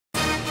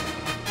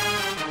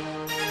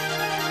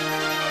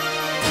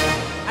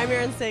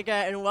Greenbrier and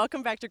Sega, and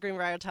welcome back to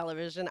Greenbrier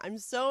Television. I'm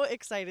so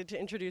excited to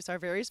introduce our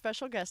very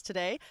special guest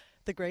today,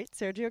 the great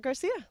Sergio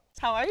Garcia.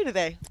 How are you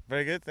today?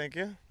 Very good, thank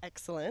you.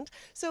 Excellent.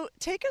 So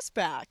take us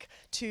back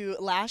to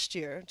last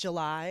year,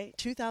 July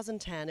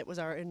 2010. It was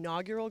our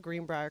inaugural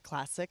Greenbrier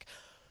Classic.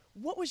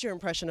 What was your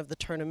impression of the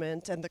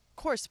tournament and the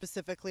course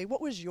specifically?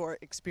 What was your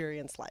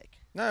experience like?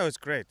 No, it was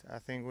great. I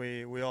think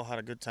we all had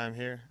a good time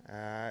here.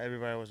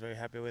 Everybody was very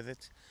happy with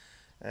it.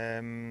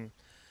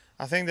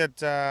 I think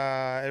that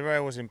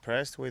everybody was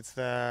impressed with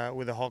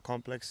the whole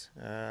complex.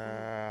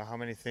 How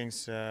many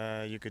things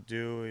you could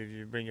do if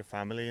you bring your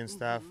family and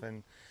stuff,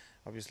 and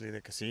obviously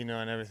the casino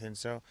and everything.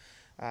 So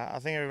I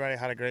think everybody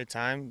had a great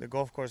time. The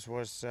golf course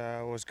was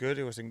good.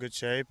 It was in good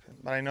shape.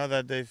 But I know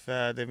that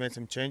they've made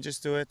some changes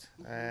to it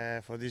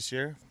for this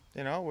year.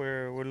 You know,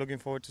 we're looking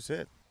forward to see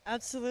it.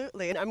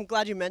 Absolutely. And I'm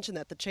glad you mentioned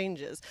that, the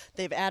changes.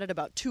 They've added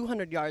about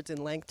 200 yards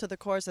in length to the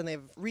course and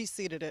they've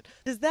reseeded it.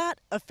 Does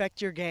that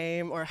affect your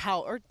game or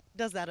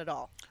does that at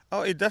all?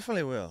 Oh, it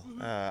definitely will.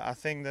 I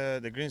think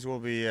the greens will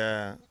be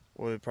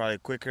probably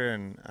quicker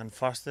and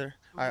faster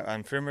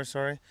and firmer,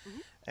 sorry.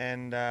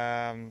 And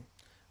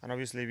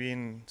obviously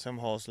being some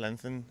holes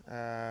lengthened,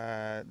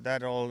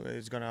 that all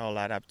is going to all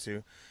add up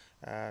to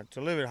a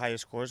little bit higher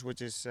scores,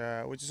 which is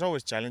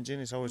always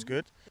challenging. It's always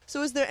good.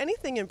 So is there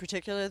anything in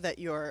particular that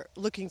you're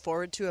looking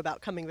forward to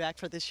about coming back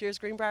for this year's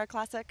Greenbrier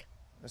Classic?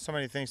 There's so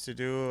many things to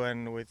do,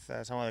 and with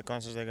some of the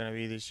concerts they're going to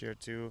be this year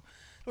too.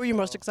 What are you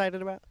most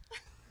excited about?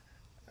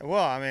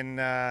 Well, I mean,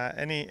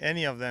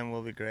 any of them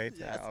will be great.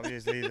 Yes.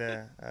 Obviously,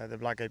 the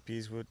Black Eyed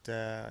Peas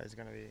is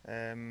going to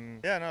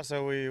be.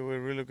 So we're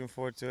really looking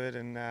forward to it,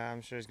 and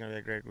I'm sure it's going to be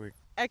a great week.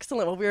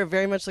 Excellent. Well, we are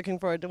very much looking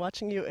forward to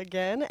watching you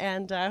again,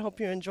 and I hope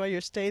you enjoy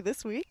your stay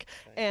this week.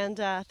 And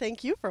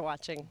thank you for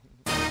watching.